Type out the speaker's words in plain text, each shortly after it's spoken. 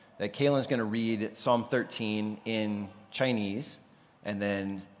that Kaylin's going to read Psalm 13 in Chinese, and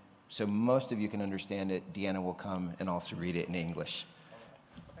then so most of you can understand it, Deanna will come and also read it in English.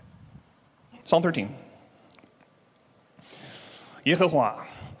 Psalm 13. 耶和华，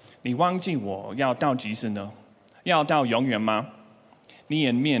你忘记我要到几时呢？要到永远吗？你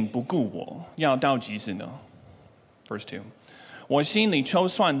掩面不顾我，要到几时呢？ Verse 2. 我心里筹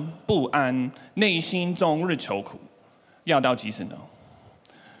算不安，内心终日愁苦，要到几时呢？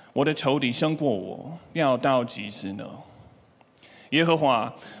我的仇敌胜过我，要到几时呢？耶和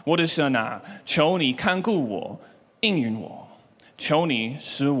华，我的神啊，求你看顾我，应允我，求你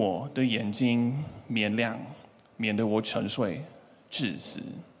使我的眼睛明亮，免得我沉睡致死。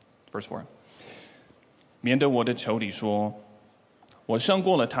Verse 4. 免得我的仇敌说，我胜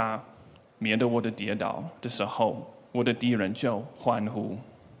过了他，免得我的跌倒的时候，我的敌人就欢呼。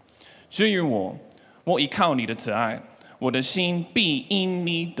至于我，我依靠你的慈爱，我的心必因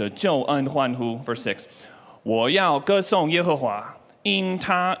你的救恩欢呼。Verse 6. 我要歌颂耶和华，因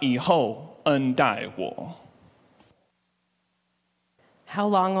他以后恩待我。 How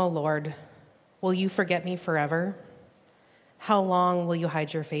long, O Lord, will you forget me forever? How long will you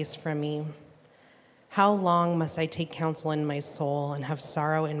hide your face from me? How long must I take counsel in my soul and have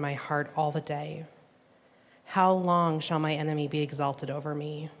sorrow in my heart all the day? How long shall my enemy be exalted over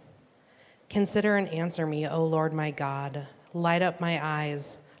me? Consider and answer me, O Lord my God. Light up my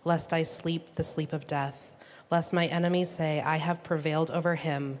eyes, lest I sleep the sleep of death, lest my enemies say, I have prevailed over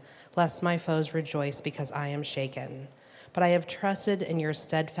him, lest my foes rejoice because I am shaken. But I have trusted in your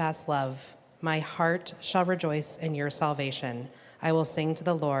steadfast love. My heart shall rejoice in your salvation. I will sing to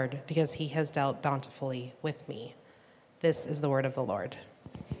the Lord because he has dealt bountifully with me. This is the word of the Lord.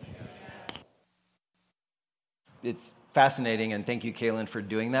 It's fascinating, and thank you, Kaylin, for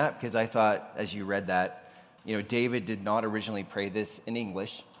doing that, because I thought, as you read that, David did not originally pray this in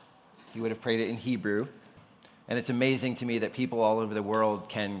English. He would have prayed it in Hebrew. And it's amazing to me that people all over the world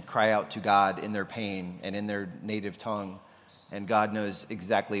can cry out to God in their pain and in their native tongue, and God knows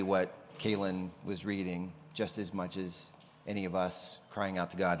exactly what Kaylin was reading just as much as any of us crying out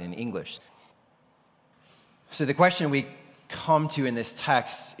to God in English. So the question we come to in this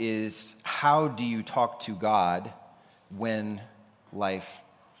text is, how do you talk to God when life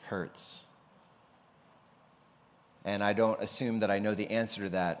hurts? And I don't assume that I know the answer to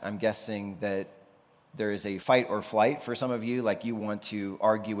that. I'm guessing that there is a fight or flight for some of you, like you want to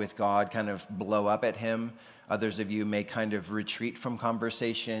argue with God, kind of blow up at him. Others of you may kind of retreat from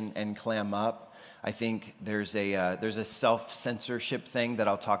conversation and clam up. I think there's a self-censorship thing that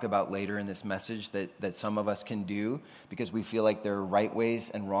I'll talk about later in this message that some of us can do because we feel like there are right ways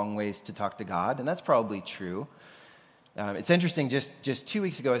and wrong ways to talk to God, and that's probably true. It's interesting, just 2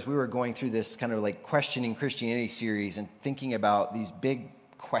 weeks ago as we were going through this kind of like questioning Christianity series and thinking about these big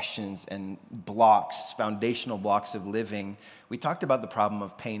questions and blocks, foundational blocks of living, we talked about the problem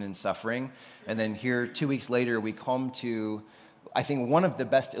of pain and suffering, and then here 2 weeks later we come to, I think, one of the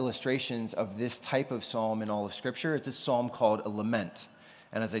best illustrations of this type of psalm in all of Scripture. It's a psalm called a lament.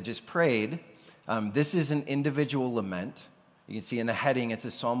 And as I just prayed, this is an individual lament. You can see in the heading, it's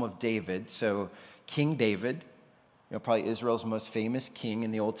a psalm of David. So King David, probably Israel's most famous king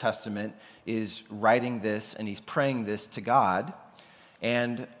in the Old Testament, is writing this and he's praying this to God.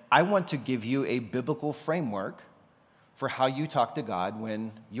 And I want to give you a biblical framework for how you talk to God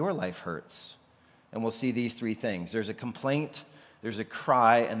when your life hurts. And we'll see these three things. There's a complaint, there's a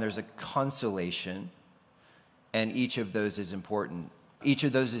cry, and there's a consolation. And each of those is important. Each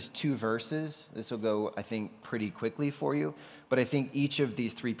of those is 2 verses. This will go, I think, pretty quickly for you. But I think each of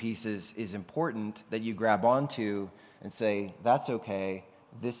these 3 pieces is important that you grab onto and say, that's okay,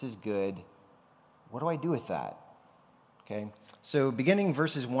 this is good. What do I do with that? Okay? So beginning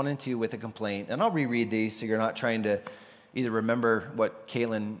verses 1 and 2 with a complaint, and I'll reread these so you're not trying to either remember what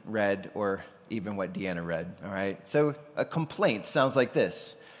Kaylin read or even what Deanna read, all right? So a complaint sounds like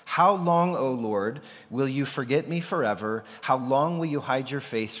this. How long, O Lord, will you forget me forever? How long will you hide your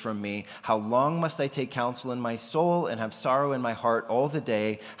face from me? How long must I take counsel in my soul and have sorrow in my heart all the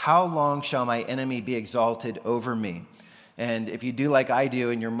day? How long shall my enemy be exalted over me? And if you do like I do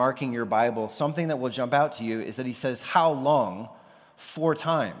and you're marking your Bible, something that will jump out to you is that he says, how long, 4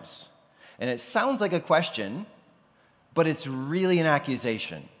 times. And it sounds like a question, but it's really an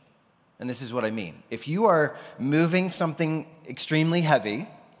accusation. And this is what I mean. If you are moving something extremely heavy,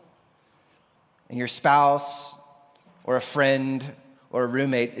 and your spouse or a friend or a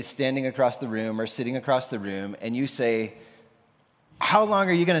roommate is standing across the room or sitting across the room, and you say, how long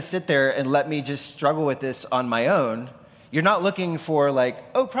are you going to sit there and let me just struggle with this on my own? You're not looking for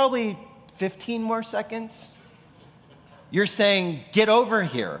probably 15 more seconds. You're saying, get over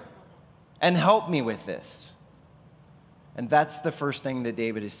here. and help me with this. And that's the first thing that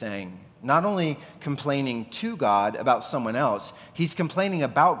David is saying. Not only complaining to God about someone else, he's complaining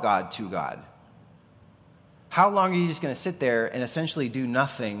about God to God. How long are you just going to sit there and essentially do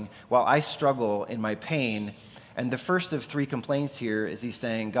nothing while I struggle in my pain? And the first of 3 complaints here is he's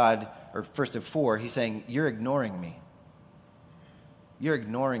saying, God, or first of 4, he's saying, you're ignoring me. You're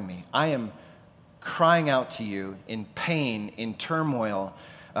ignoring me. I am crying out to you in pain, in turmoil,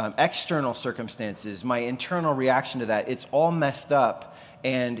 external circumstances, my internal reaction to that. It's all messed up,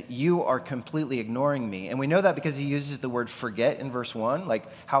 and you are completely ignoring me. And we know that because he uses the word forget in verse 1. Like,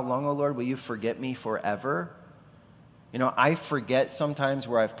 how long, O Lord, will you forget me forever? You know, I forget sometimes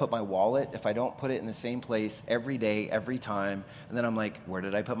where I've put my wallet if I don't put it in the same place every day, every time. And then I'm like, where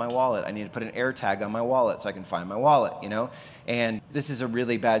did I put my wallet? I need to put an air tag on my wallet so I can find my wallet, you know? And this is a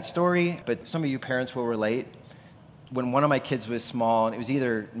really bad story, but some of you parents will relate. When one of my kids was small, and it was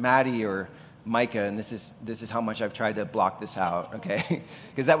either Maddie or Micah, and this is how much I've tried to block this out, okay?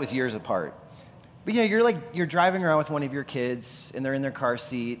 Because that was years apart. But you know, you're driving around with one of your kids, and they're in their car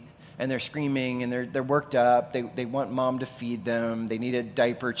seat, and they're screaming, and they're worked up. They want mom to feed them. They need a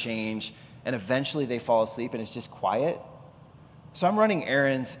diaper change, and eventually they fall asleep, and it's just quiet. So I'm running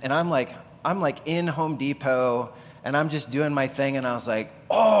errands, and I'm like in Home Depot, and I'm just doing my thing, and I was like,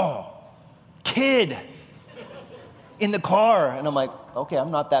 oh, kid in the car. And I'm like, okay, I'm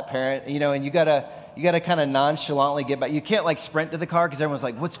not that parent, you know, and you gotta kind of nonchalantly get back. You can't like sprint to the car because everyone's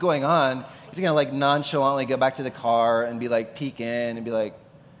like, what's going on? You're gonna like nonchalantly go back to the car and be like, peek in and be like,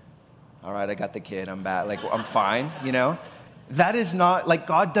 all right, I got the kid, I'm back, like I'm fine, you know? That is not, like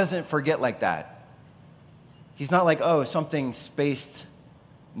God doesn't forget like that. He's not like, oh, something spaced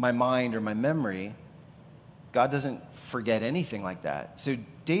my mind or my memory. God doesn't forget anything like that. So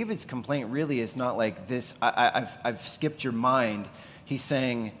David's complaint really is not like this, I've skipped your mind. He's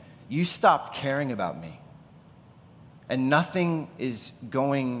saying, you stopped caring about me. And nothing is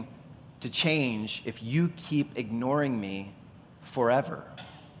going to change if you keep ignoring me forever.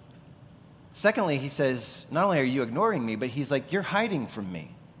 Secondly, he says, not only are you ignoring me, but he's like, you're hiding from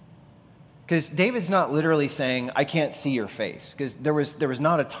me. Because David's not literally saying, I can't see your face. Because there was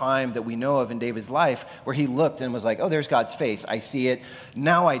not a time that we know of in David's life where he looked and was like, oh, there's God's face. I see it.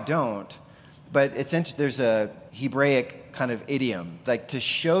 Now I don't. But there's a Hebraic kind of idiom. Like to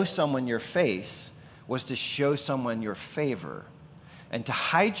show someone your face was to show someone your favor. And to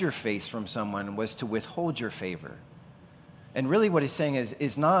hide your face from someone was to withhold your favor. And really what he's saying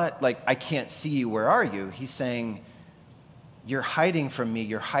is not like, I can't see you, where are you? He's saying, you're hiding from me,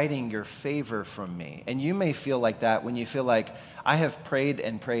 you're hiding your favor from me. And you may feel like that when you feel like, I have prayed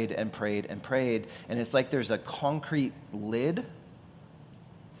and prayed and prayed and prayed, and it's like there's a concrete lid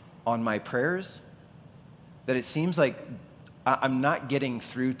on my prayers, that it seems like I'm not getting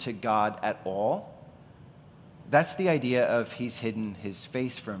through to God at all. That's the idea of he's hidden his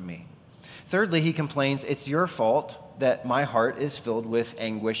face from me. Thirdly, he complains, it's your fault that my heart is filled with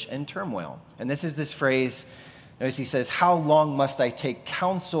anguish and turmoil. And this is this phrase, notice he says, how long must I take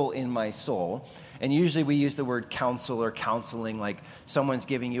counsel in my soul? And usually we use the word counsel or counseling like someone's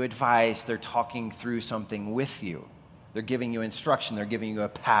giving you advice, they're talking through something with you. They're giving you instruction, they're giving you a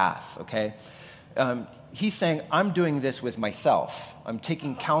path, okay? He's saying, I'm doing this with myself. I'm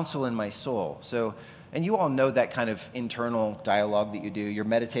taking counsel in my soul. So, and you all know that kind of internal dialogue that you do. You're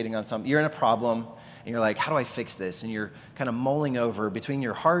meditating on something, you're in a problem, and you're like, how do I fix this? And you're kind of mulling over between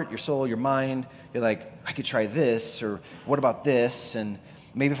your heart, your soul, your mind. You're like, I could try this, or what about this? And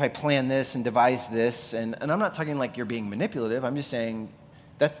maybe if I plan this and devise this. And I'm not talking like you're being manipulative. I'm just saying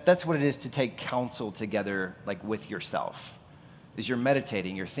that's what it is to take counsel together, like with yourself, is you're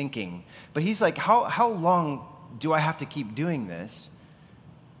meditating, you're thinking. But he's like, how long do I have to keep doing this?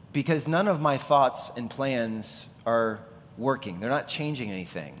 Because none of my thoughts and plans are working. They're not changing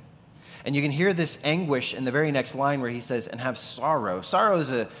anything. And you can hear this anguish in the very next line where he says, and have sorrow. Sorrow is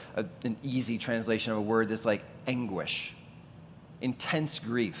an easy translation of a word that's like anguish, intense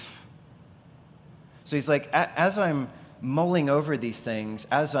grief. So he's like, as I'm mulling over these things,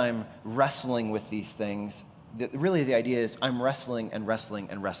 as I'm wrestling with these things, really the idea is I'm wrestling and wrestling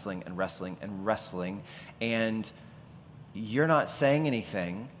and wrestling and wrestling and wrestling, and you're not saying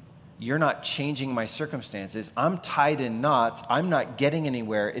anything. You're not changing my circumstances. I'm tied in knots. I'm not getting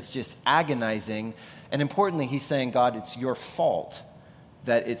anywhere. It's just agonizing. And importantly, he's saying, God, it's your fault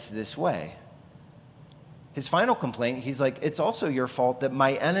that it's this way. His final complaint, he's like, it's also your fault that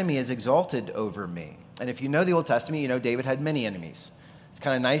my enemy is exalted over me. And if you know the Old Testament, you know David had many enemies. It's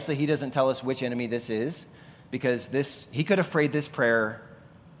kind of nice that he doesn't tell us which enemy this is, because he could have prayed this prayer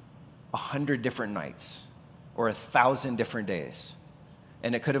 100 different nights or 1,000 different days.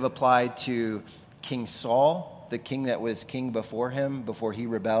 And it could have applied to King Saul, the king that was king before him, before he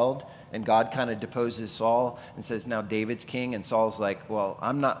rebelled. And God kind of deposes Saul and says, now David's king. And Saul's like, well,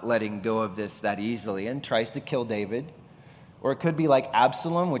 I'm not letting go of this that easily, and tries to kill David. Or it could be like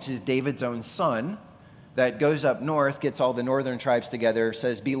Absalom, which is David's own son, that goes up north, gets all the northern tribes together,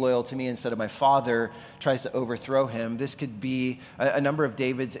 says, be loyal to me instead of my father, tries to overthrow him. This could be a number of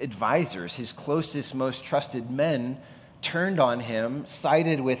David's advisors, his closest, most trusted men, turned on him,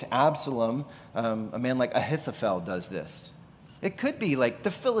 sided with Absalom. A man like Ahithophel does this. It could be like the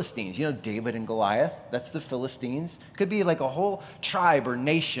Philistines, David and Goliath, that's the Philistines. It could be like a whole tribe or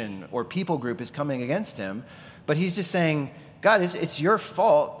nation or people group is coming against him. But he's just saying, God, it's your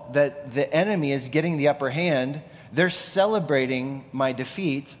fault that the enemy is getting the upper hand. They're celebrating my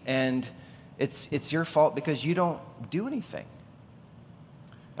defeat, and it's your fault because you don't do anything.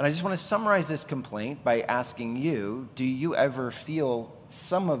 And I just want to summarize this complaint by asking you, do you ever feel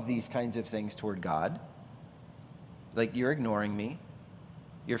some of these kinds of things toward God? Like, you're ignoring me.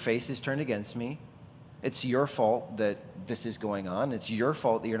 Your face is turned against me. It's your fault that this is going on. It's your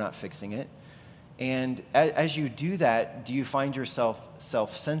fault that you're not fixing it. And as you do that, do you find yourself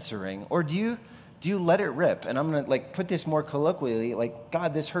self-censoring, or do you let it rip? And I'm going to put this more colloquially,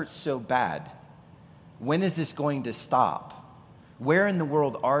 God, this hurts so bad. When is this going to stop? Where in the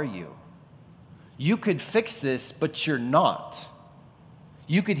world are you? You could fix this, but you're not.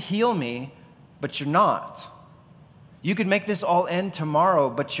 You could heal me, but you're not. You could make this all end tomorrow,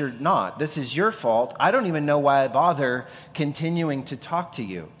 but you're not. This is your fault. I don't even know why I bother continuing to talk to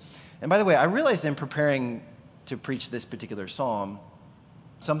you. And by the way, I realized in preparing to preach this particular psalm,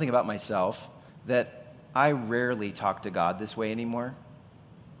 something about myself, that I rarely talk to God this way anymore.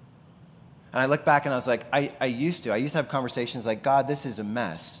 And I look back and I was like, I used to have conversations like, God, this is a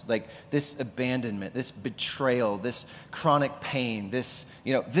mess. Like, this abandonment, this betrayal, this chronic pain, this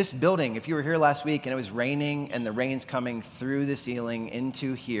building. If you were here last week and it was raining and the rain's coming through the ceiling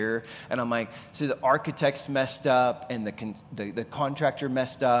into here, and I'm like, so the architect's messed up and the contractor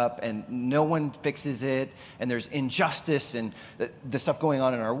messed up and no one fixes it, and there's injustice and the stuff going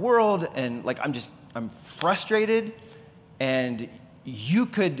on in our world, and I'm frustrated, and you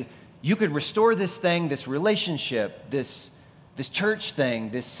could restore this thing, this relationship, this church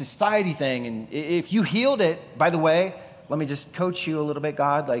thing, this society thing. And if you healed it, by the way, let me just coach you a little bit,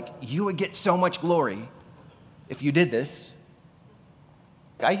 God. You would get so much glory if you did this.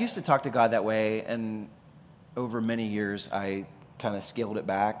 I used to talk to God that way, and over many years, I kind of scaled it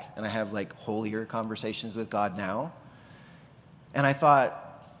back, and I have holier conversations with God now. And I thought,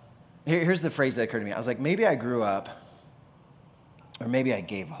 here's the phrase that occurred to me. I was like, maybe I grew up, or maybe I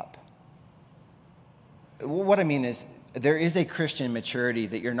gave up. What I mean is, there is a Christian maturity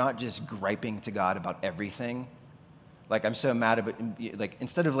that you're not just griping to God about everything. I'm so mad about,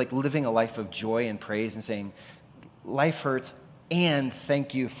 instead of living a life of joy and praise and saying, life hurts and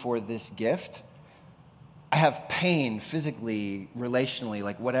thank you for this gift. I have pain physically, relationally,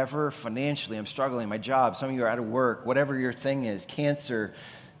 whatever, financially, I'm struggling, my job, some of you are out of work, whatever your thing is, cancer,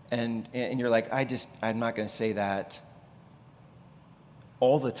 and you're like, I'm not going to say that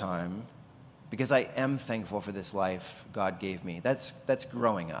all the time, because I am thankful for this life God gave me. That's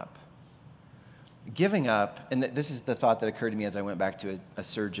growing up. Giving up, and this is the thought that occurred to me as I went back to a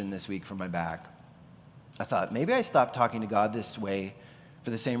surgeon this week for my back. I thought, maybe I stopped talking to God this way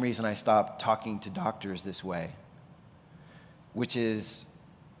for the same reason I stopped talking to doctors this way, which is,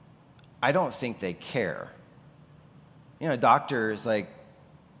 I don't think they care. Doctors,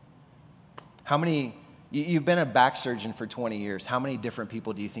 how many... You've been a back surgeon for 20 years. How many different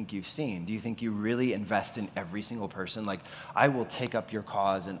people do you think you've seen? Do you think you really invest in every single person? I will take up your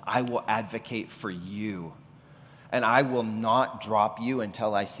cause and I will advocate for you. And I will not drop you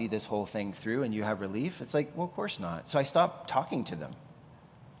until I see this whole thing through and you have relief. It's well, of course not. So I stopped talking to them.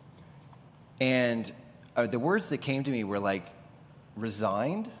 And the words that came to me were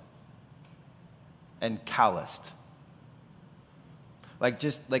resigned and calloused.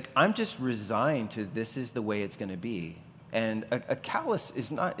 I'm just resigned to this is the way it's going to be. And a callus it's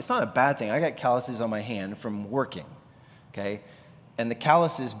not a bad thing. I got calluses on my hand from working, okay? And the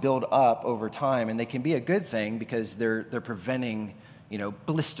calluses build up over time, and they can be a good thing because they're preventing,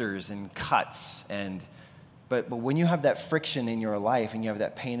 blisters and cuts. But when you have that friction in your life and you have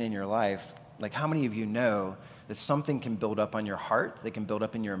that pain in your life, how many of you know that something can build up on your heart, that can build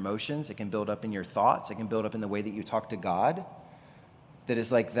up in your emotions, it can build up in your thoughts, it can build up in the way that you talk to God, that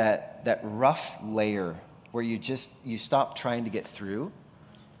is that rough layer where you stop trying to get through.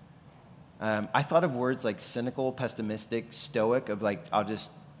 I thought of words like cynical, pessimistic, stoic, of I'll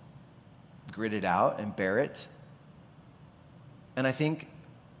just grit it out and bear it. And I think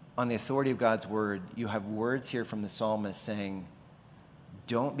on the authority of God's word, you have words here from the psalmist saying,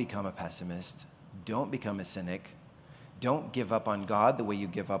 don't become a pessimist. Don't become a cynic. Don't give up on God the way you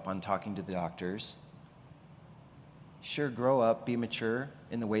give up on talking to the doctors. Sure, grow up, be mature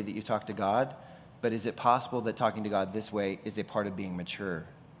in the way that you talk to God, but is it possible that talking to God this way is a part of being mature?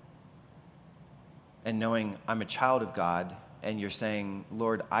 And knowing I'm a child of God, and you're saying,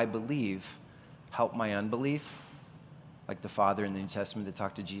 Lord, I believe, help my unbelief, like the Father in the New Testament that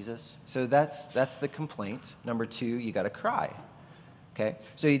talked to Jesus. So that's the complaint. Number 2, you got to cry. Okay?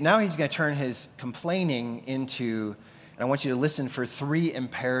 So now he's going to turn his complaining into, and I want you to listen for 3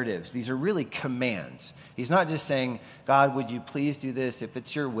 imperatives. These are really commands. He's not just saying, God, would you please do this if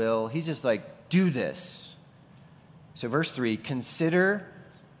it's your will? He's just like, do this. So verse 3, consider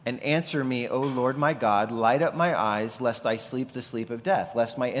and answer me, O Lord my God, light up my eyes, lest I sleep the sleep of death,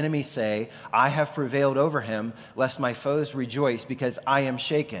 lest my enemies say, I have prevailed over him, lest my foes rejoice, because I am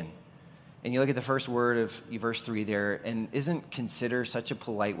shaken. And you look at the first word of verse 3 there, and isn't consider such a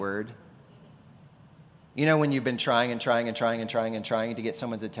polite word? You know when you've been trying to get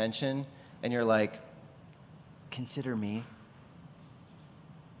someone's attention, and you're like, consider me.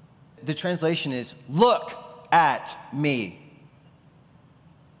 The translation is, look at me.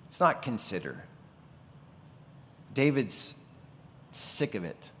 It's not consider. David's sick of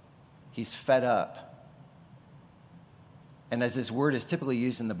it. He's fed up. And as this word is typically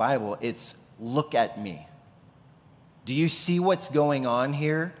used in the Bible, it's look at me. Do you see what's going on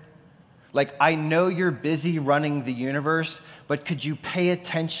here? Like, I know you're busy running the universe, but could you pay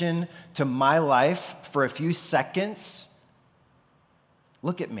attention to my life for a few seconds?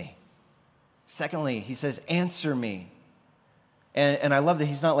 Look at me. Secondly, he says, answer me. And I love that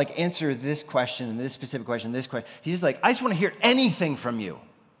he's not like, answer this question, this specific question, this question. He's just like, I just want to hear anything from you.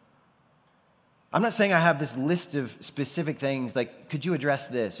 I'm not saying I have this list of specific things, like, could you address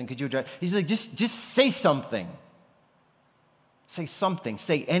this? And could you address... He's like, just say something. Say something,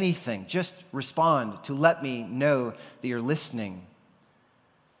 say anything. Just respond to let me know that you're listening.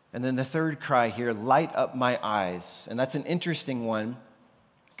 And then the third cry here, light up my eyes. And that's an interesting one,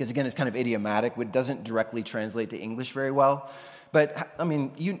 because again, it's kind of idiomatic. It doesn't directly translate to English very well. But, I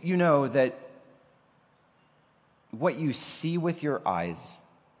mean, you know that what you see with your eyes,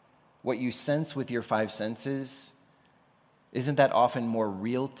 what you sense with your 5 senses, isn't that often more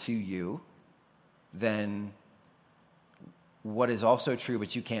real to you than what is also true,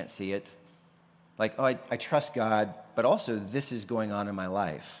 but you can't see it? Like, oh, I trust God, but also this is going on in my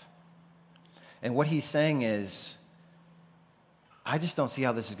life. And what he's saying is, I just don't see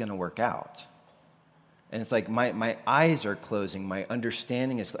how this is going to work out. And it's like my eyes are closing, my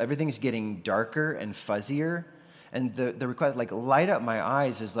understanding is, everything's getting darker and fuzzier. And the request, like, light up my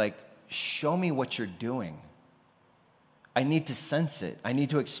eyes is like, show me what you're doing. I need to sense it. I need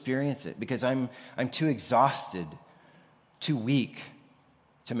to experience it, because I'm too exhausted, too weak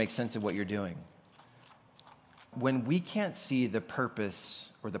to make sense of what you're doing. When we can't see the purpose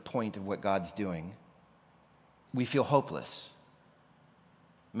or the point of what God's doing, we feel hopeless.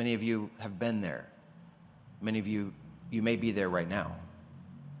 Many of you have been there. Many of you may be there right now.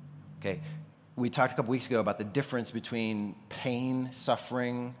 Okay? We talked a couple weeks ago about the difference between pain,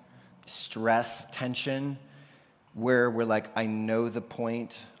 suffering, stress, tension, where we're like, I know the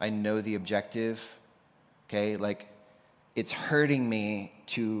point, I know the objective. Okay? Like, it's hurting me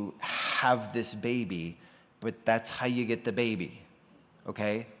to have this baby, but that's how you get the baby.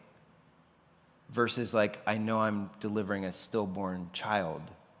 Okay? Versus like, I know I'm delivering a stillborn child.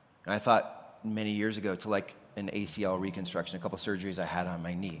 And I thought many years ago to like an ACL reconstruction, a couple surgeries I had on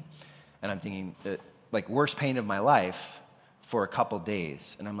my knee. And I'm thinking, like, worst pain of my life for a couple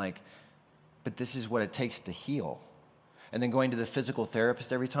days. And I'm like, but this is what it takes to heal. And then going to the physical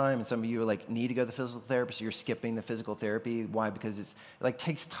therapist every time, and some of you are like, need to go to the physical therapist, so you're skipping the physical therapy. Why? Because it like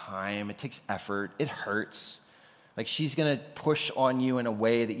takes time, it takes effort, it hurts. Like, she's gonna push on you in a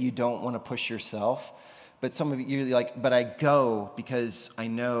way that you don't want to push yourself. But some of you are like, but I go because I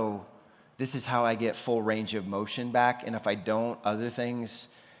know this is how I get full range of motion back. And if I don't, other things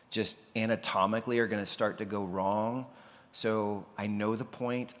just anatomically are going to start to go wrong. So I know the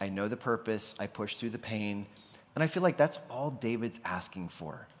point. I know the purpose. I push through the pain. And I feel like that's all David's asking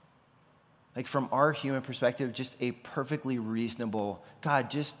for. Like, from our human perspective, just a perfectly reasonable, God,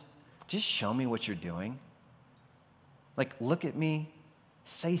 just show me what you're doing. Like, look at me,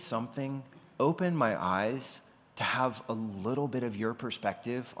 say something, open my eyes to have a little bit of your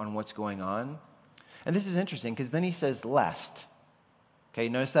perspective on what's going on. And this is interesting, because then he says, lest. Okay,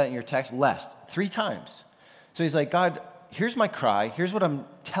 notice that in your text, lest, 3 times. So he's like, God, here's my cry, here's what I'm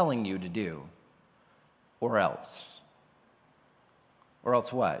telling you to do, or else. Or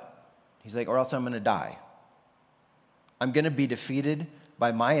else what? He's like, or else I'm going to die. I'm going to be defeated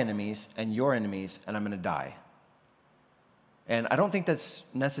by my enemies and your enemies, and I'm going to die. And I don't think that's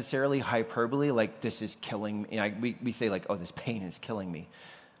necessarily hyperbole, like this is killing me. We say like, oh, this pain is killing me.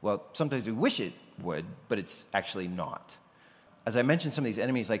 Well, sometimes we wish it would, but it's actually not. As I mentioned, some of these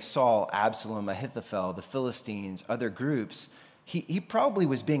enemies like Saul, Absalom, Ahithophel, the Philistines, other groups, he probably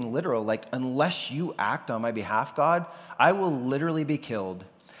was being literal, like, unless you act on my behalf, God, I will literally be killed.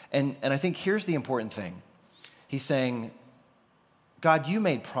 And I think here's the important thing. He's saying, God, you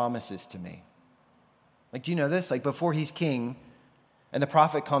made promises to me. Like, do you know this? Like, before he's king, and the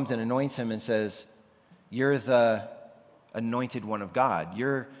prophet comes and anoints him and says, you're the anointed one of God.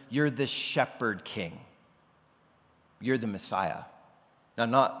 You're the shepherd king. You're the Messiah. Now,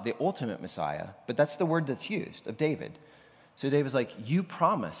 not the ultimate Messiah, but that's the word that's used of David. So David's like, you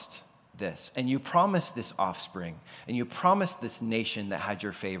promised this, and you promised this offspring, and you promised this nation that had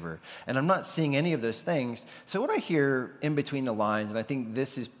your favor. And I'm not seeing any of those things. So what I hear in between the lines, and I think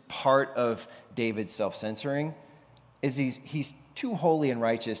this is part of David's self-censoring, is he's too holy and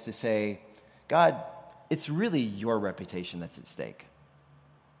righteous to say, God, it's really your reputation that's at stake.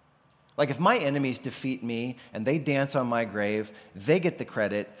 Like, if my enemies defeat me and they dance on my grave, they get the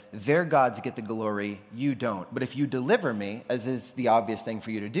credit, their gods get the glory, you don't. But if you deliver me, as is the obvious thing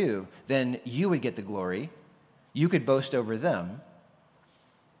for you to do, then you would get the glory. You could boast over them.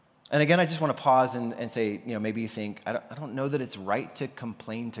 And again, I just want to pause and say, maybe you think, I don't know that it's right to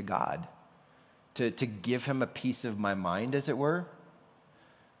complain to God, to give him a piece of my mind, as it were.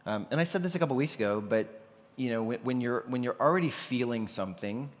 And I said this a couple weeks ago, but when you're already feeling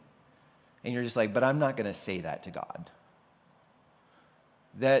something, and you're just like, but I'm not going to say that to God,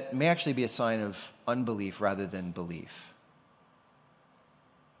 that may actually be a sign of unbelief rather than belief.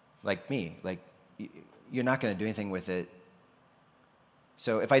 Like me, like you're not going to do anything with it.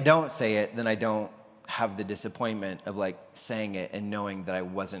 So if I don't say it, then I don't have the disappointment of like saying it and knowing that I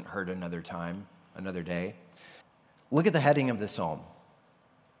wasn't heard another time, another day. Look at the heading of the psalm.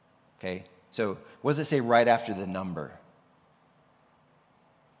 Okay, so what does it say right after the number?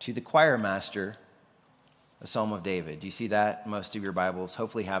 To the choir master, a psalm of David. Do you see that? Most of your Bibles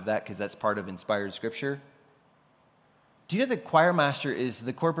hopefully have that because that's part of inspired scripture. Do you know the choir master is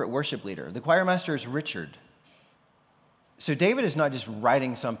the corporate worship leader? The choir master is Richard. So David is not just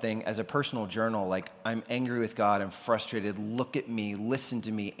writing something as a personal journal, like, I'm angry with God, I'm frustrated, look at me, listen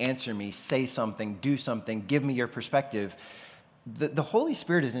to me, answer me, say something, do something, give me your perspective. The Holy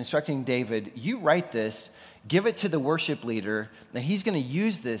Spirit is instructing David, you write this, give it to the worship leader, and he's going to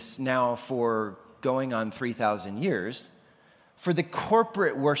use this now for going on 3,000 years for the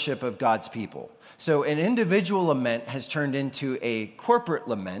corporate worship of God's people. So an individual lament has turned into a corporate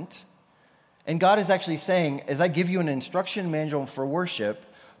lament, and God is actually saying, as I give you an instruction manual for worship,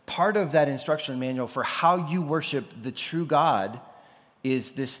 part of that instruction manual for how you worship the true God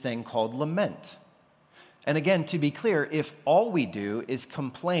is this thing called lament. And again, to be clear, if all we do is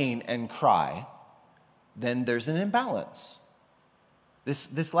complain and cry, then there's an imbalance.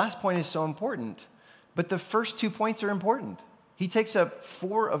 This last point is so important, but the first 2 points are important. He takes up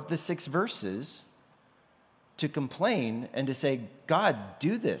 4 of the 6 verses to complain and to say, God,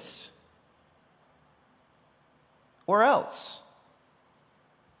 do this, or else.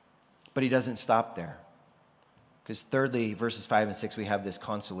 But he doesn't stop there. Because thirdly, verses 5 and 6, we have this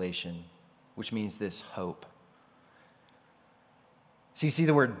consolation, which means this hope. So you see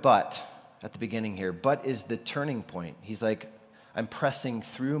the word but at the beginning here. But is the turning point. He's like, I'm pressing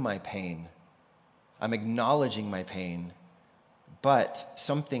through my pain. I'm acknowledging my pain. But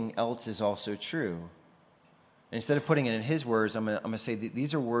something else is also true. And instead of putting it in his words, I'm going to say that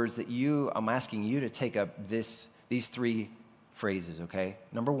these are words that I'm asking you to take up these 3 phrases, okay?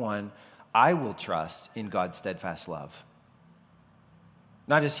 Number 1, I will trust in God's steadfast love.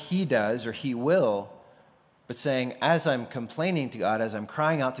 Not as he does or he will, but saying, as I'm complaining to God, as I'm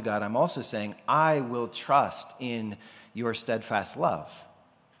crying out to God, I'm also saying, I will trust in your steadfast love.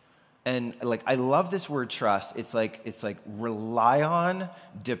 And like, I love this word trust. It's like rely on,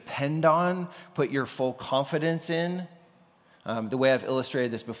 depend on, put your full confidence in. The way I've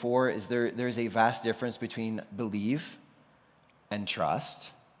illustrated this before is there's a vast difference between believe and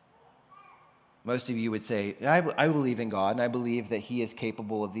trust. Most of you would say, I believe in God, and I believe that he is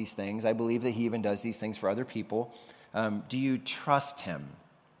capable of these things. I believe that he even does these things for other people. Do you trust him?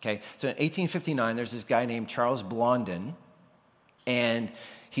 Okay, so in 1859, there's this guy named Charles Blondin, and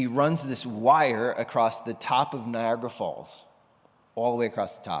he runs this wire across the top of Niagara Falls, all the way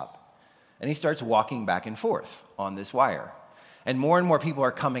across the top. And he starts walking back and forth on this wire. And more people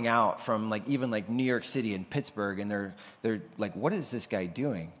are coming out from like even like New York City and Pittsburgh, and they're like, what is this guy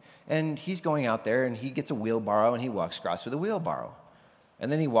doing? And he's going out there and he gets a wheelbarrow and he walks across with a wheelbarrow.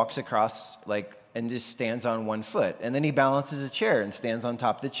 And then he walks across like and just stands on one foot. And then he balances a chair and stands on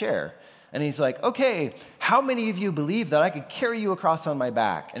top of the chair. And he's like, okay, how many of you believe that I could carry you across on my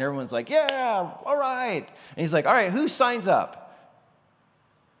back? And everyone's like, yeah, all right. And he's like, all right, who signs up?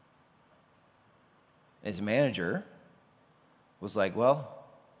 His manager was like, well,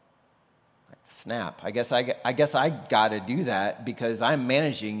 snap. I guess I got to do that because I'm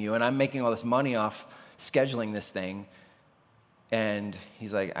managing you and I'm making all this money off scheduling this thing. And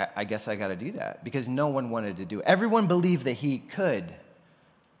he's like, I guess I got to do that because no one wanted to do it. Everyone believed that he could,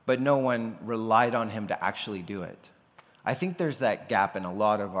 but no one relied on him to actually do it. I think there's that gap in a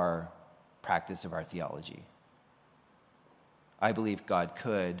lot of our practice of our theology. I believe God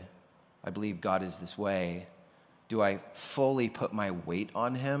could. I believe God is this way. Do I fully put my weight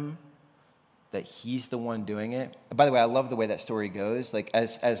on him that he's the one doing it? By the way, I love the way that story goes. Like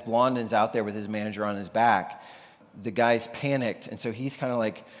as Blondin's out there with his manager on his back, the guy's panicked, and so he's kind of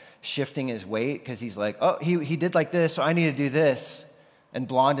like shifting his weight because he's like, oh, he did like this, so I need to do this. And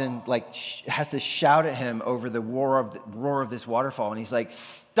Blondin like has to shout at him over the roar of this waterfall, and he's like,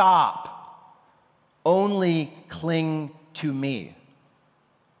 stop! Only cling to me.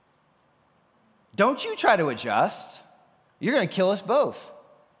 Don't you try to adjust. You're going to kill us both.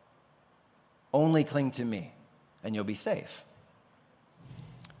 Only cling to me, and you'll be safe.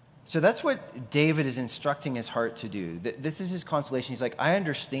 So that's what David is instructing his heart to do. This is his consolation. He's like, I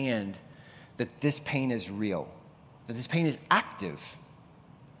understand that this pain is real, that this pain is active,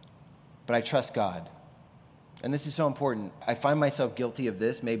 but I trust God. And this is so important. I find myself guilty of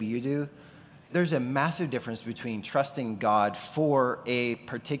this. Maybe you do. There's a massive difference between trusting God for a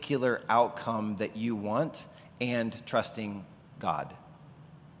particular outcome that you want and trusting God.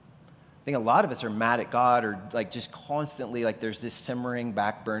 I think a lot of us are mad at God or like just constantly like there's this simmering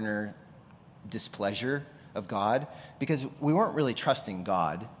back burner displeasure of God because we weren't really trusting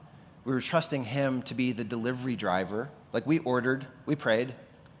God. We were trusting him to be the delivery driver. Like we ordered, we prayed.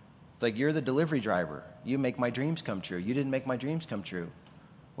 It's like, you're the delivery driver. You make my dreams come true. You didn't make my dreams come true.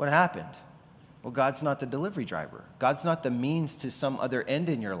 What happened? Well, God's not the delivery driver. God's not the means to some other end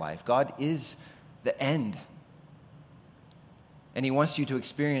in your life. God is the end. And he wants you to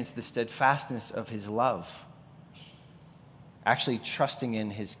experience the steadfastness of his love, actually trusting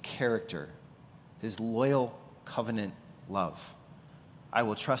in his character, his loyal covenant love. I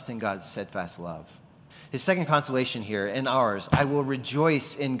will trust in God's steadfast love. His second consolation here, and ours, I will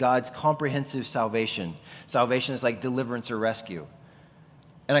rejoice in God's comprehensive salvation. Salvation is like deliverance or rescue.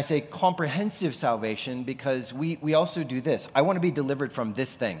 And I say comprehensive salvation because we also do this. I want to be delivered from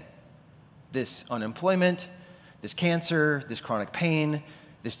this thing, this unemployment, this cancer, this chronic pain,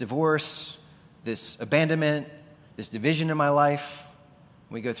 this divorce, this abandonment, this division in my life.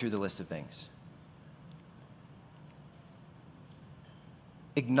 We go through the list of things.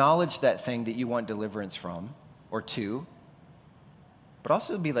 Acknowledge that thing that you want deliverance from or to, but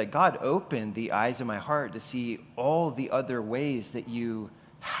also be like, God, open the eyes of my heart to see all the other ways that you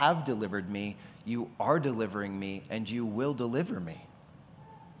have delivered me, you are delivering me, and you will deliver me.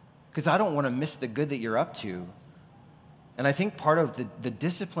 Because I don't want to miss the good that you're up to. And I think part of the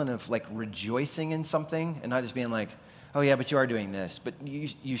discipline of like rejoicing in something and not just being like, oh yeah, but you are doing this. But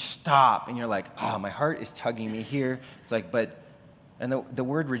you stop and you're like, oh, my heart is tugging me here. It's like, and the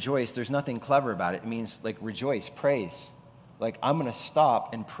word rejoice, there's nothing clever about it. It means like rejoice, praise. Like I'm going to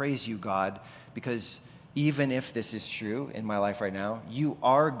stop and praise you, God, because even if this is true in my life right now, you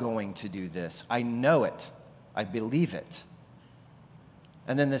are going to do this. I know it. I believe it.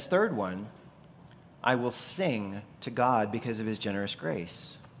 And then this third one, I will sing to God because of his generous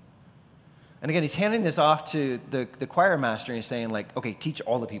grace. And again, he's handing this off to the choir master, and he's saying like, okay, teach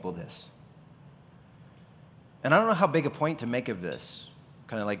all the people this. And I don't know how big a point to make of this.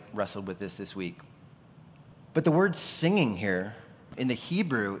 Kind of like wrestled with this week. But the word singing here, in the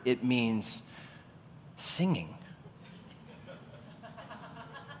Hebrew, it means singing.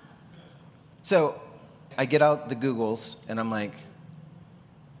 So I get out the Googles and I'm like,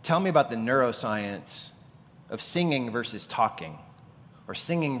 tell me about the neuroscience of singing versus talking or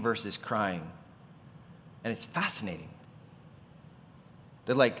singing versus crying. And it's fascinating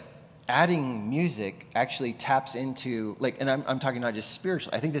that like adding music actually taps into like, and I'm talking not just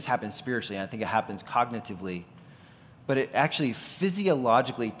spiritually. I think this happens spiritually. I think it happens cognitively. But it actually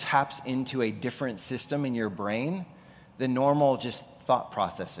physiologically taps into a different system in your brain than normal just thought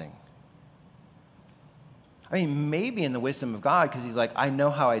processing. I mean, maybe in the wisdom of God, because he's like, I know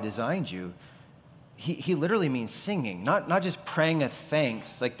how I designed you. he literally means singing, not just praying a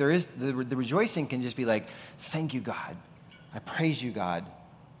thanks. Like there is, the rejoicing can just be like, thank you, God. I praise you, God.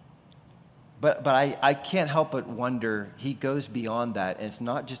 But I can't help but wonder, he goes beyond that, and it's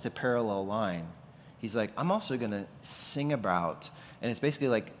not just a parallel line. He's like, I'm also going to sing about, and it's basically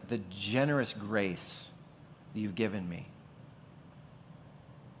like the generous grace that you've given me.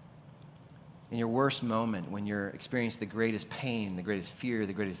 In your worst moment, when you're experiencing the greatest pain, the greatest fear,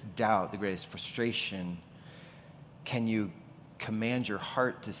 the greatest doubt, the greatest frustration, can you command your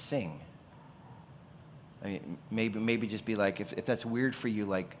heart to sing? I mean, maybe just be like, if that's weird for you,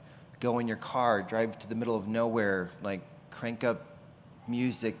 like go in your car, drive to the middle of nowhere, like crank up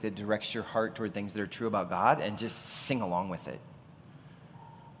music that directs your heart toward things that are true about God and just sing along with it.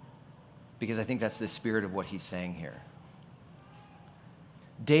 Because I think that's the spirit of what he's saying here.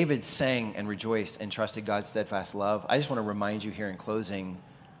 David sang and rejoiced and trusted God's steadfast love. I just want to remind you here in closing,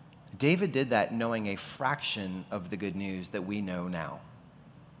 David did that knowing a fraction of the good news that we know now.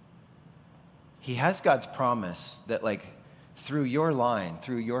 He has God's promise that, like, through your line,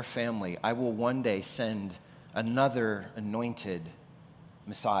 through your family, I will one day send another anointed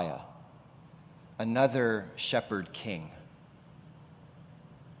Messiah, another shepherd king.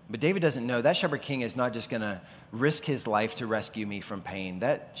 But David doesn't know that shepherd king is not just going to risk his life to rescue me from pain.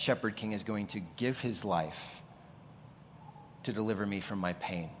 That shepherd king is going to give his life to deliver me from my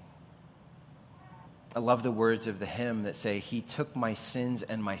pain. I love the words of the hymn that say, he took my sins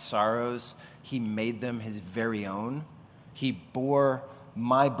and my sorrows. He made them his very own. He bore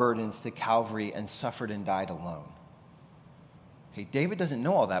my burdens to Calvary and suffered and died alone. Hey, David doesn't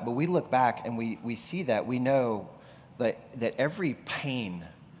know all that, but we look back and we see that. We know that every pain,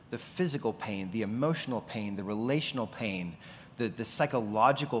 the physical pain, the emotional pain, the relational pain, the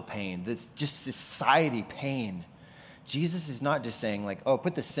psychological pain, the just society pain, Jesus is not just saying like, oh,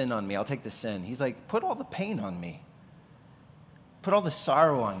 put the sin on me, I'll take the sin. He's like, put all the pain on me. Put all the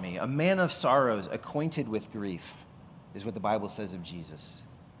sorrow on me. A man of sorrows, acquainted with grief, is what the Bible says of Jesus.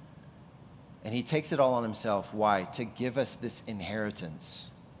 And he takes it all on himself. Why? To give us this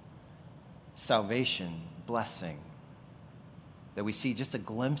inheritance, salvation, blessing, that we see just a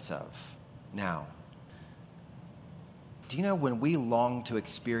glimpse of now. Do you know when we long to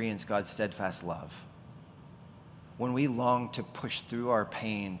experience God's steadfast love, when we long to push through our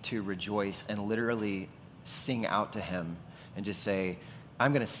pain to rejoice and literally sing out to him and just say,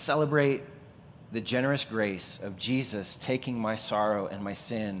 I'm going to celebrate the generous grace of Jesus taking my sorrow and my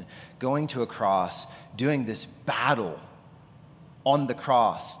sin, going to a cross, doing this battle on the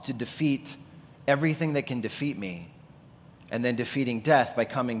cross to defeat everything that can defeat me, and then defeating death by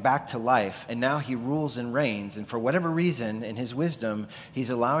coming back to life. And now he rules and reigns. And for whatever reason, in his wisdom, he's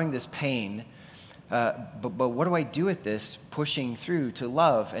allowing this pain. But what do I do with this? Pushing through to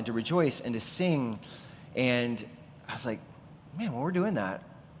love and to rejoice and to sing. And I was like, man, when we're doing that,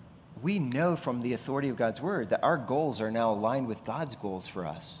 we know from the authority of God's word that our goals are now aligned with God's goals for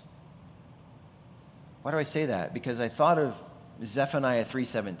us. Why do I say that? Because I thought of Zephaniah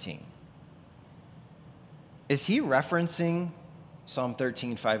 3:17. Is he referencing Psalm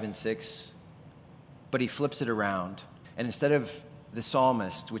 13, 5 and 6? But he flips it around. And instead of the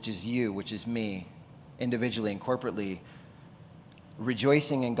psalmist, which is you, which is me, individually and corporately,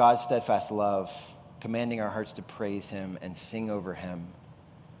 rejoicing in God's steadfast love, commanding our hearts to praise him and sing over him,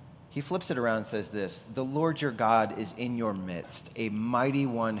 he flips it around and says this: the Lord your God is in your midst, a mighty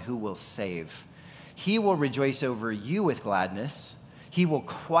one who will save. He will rejoice over you with gladness. He will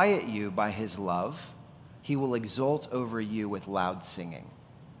quiet you by his love. He will exult over you with loud singing.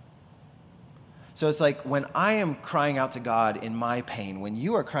 So it's like when I am crying out to God in my pain, when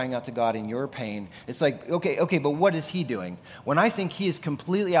you are crying out to God in your pain, it's like, okay, but what is he doing? When I think he is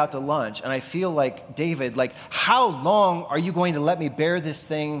completely out to lunch and I feel like David, like, how long are you going to let me bear this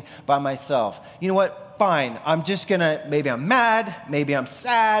thing by myself? You know what? Fine. I'm just going to, maybe I'm mad, maybe I'm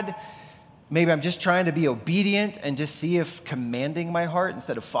sad, maybe I'm just trying to be obedient and just see if commanding my heart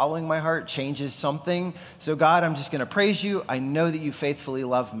instead of following my heart changes something. So God, I'm just going to praise you. I know that you faithfully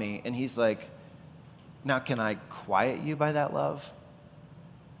love me. And he's like, now can I quiet you by that love?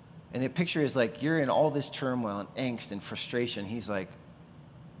 And the picture is like you're in all this turmoil and angst and frustration. He's like,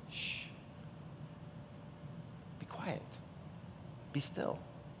 shh, be quiet, be still.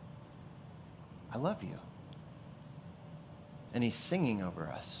 I love you. And he's singing over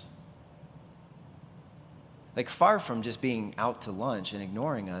us. Like far from just being out to lunch and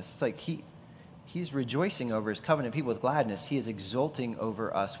ignoring us, it's like he's rejoicing over his covenant people with gladness. He is exulting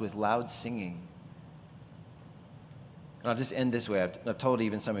over us with loud singing. And I'll just end this way. I've told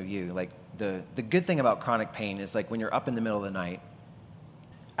even some of you, like the good thing about chronic pain is like when you're up in the middle of the night,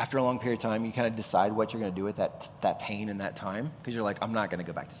 after a long period of time, you kind of decide what you're going to do with that pain and that time, because you're like, I'm not going to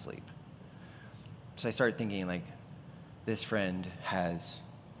go back to sleep. So I started thinking, like, this friend has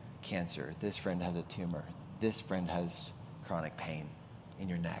cancer. This friend has a tumor. This friend has chronic pain in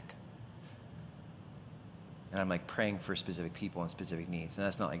your neck. And I'm like praying for specific people and specific needs. And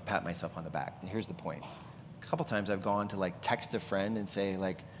that's not like pat myself on the back. Here's the point. A couple times I've gone to like text a friend and say,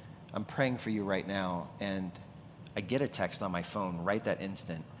 like, I'm praying for you right now. And I get a text on my phone right that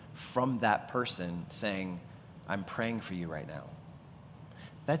instant from that person saying, I'm praying for you right now.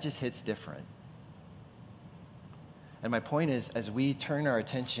 That just hits different. And my point is, as we turn our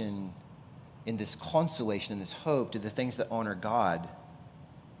attention in this consolation, in this hope, to the things that honor God,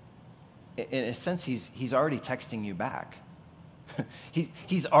 in a sense, he's already texting you back.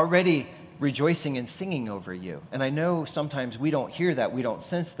 He's already rejoicing and singing over you. And I know sometimes we don't hear that, we don't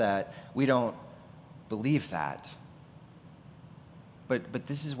sense that, we don't believe that. But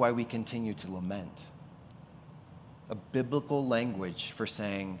this is why we continue to lament. A biblical language for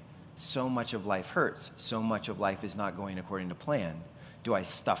saying, so much of life hurts, so much of life is not going according to plan. Do I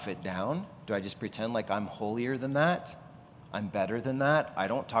stuff it down? Do I just pretend like I'm holier than that? I'm better than that? I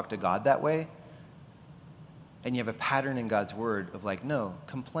don't talk to God that way? And you have a pattern in God's word of like, no,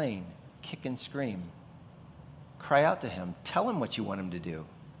 complain, kick and scream, cry out to him, tell him what you want him to do,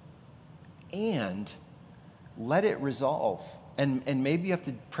 and let it resolve. And maybe you have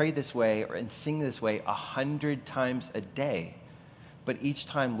to pray this way and sing this way 100 times a day. But each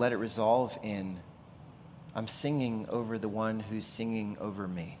time, let it resolve in, I'm singing over the one who's singing over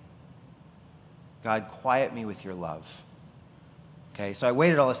me. God, quiet me with your love. Okay, so I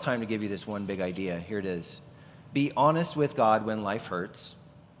waited all this time to give you this one big idea. Here it is. Be honest with God when life hurts.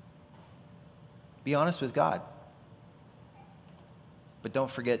 Be honest with God. But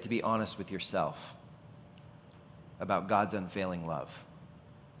don't forget to be honest with yourself about God's unfailing love.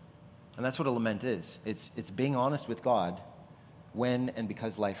 And that's what a lament is. It's being honest with God when and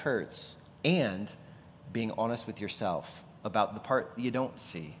because life hurts, and being honest with yourself about the part you don't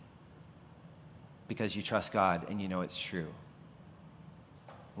see because you trust God and you know it's true.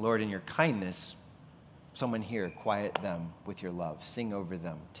 Lord, in your kindness, someone here, quiet them with your love. Sing over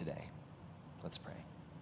them today. Let's pray.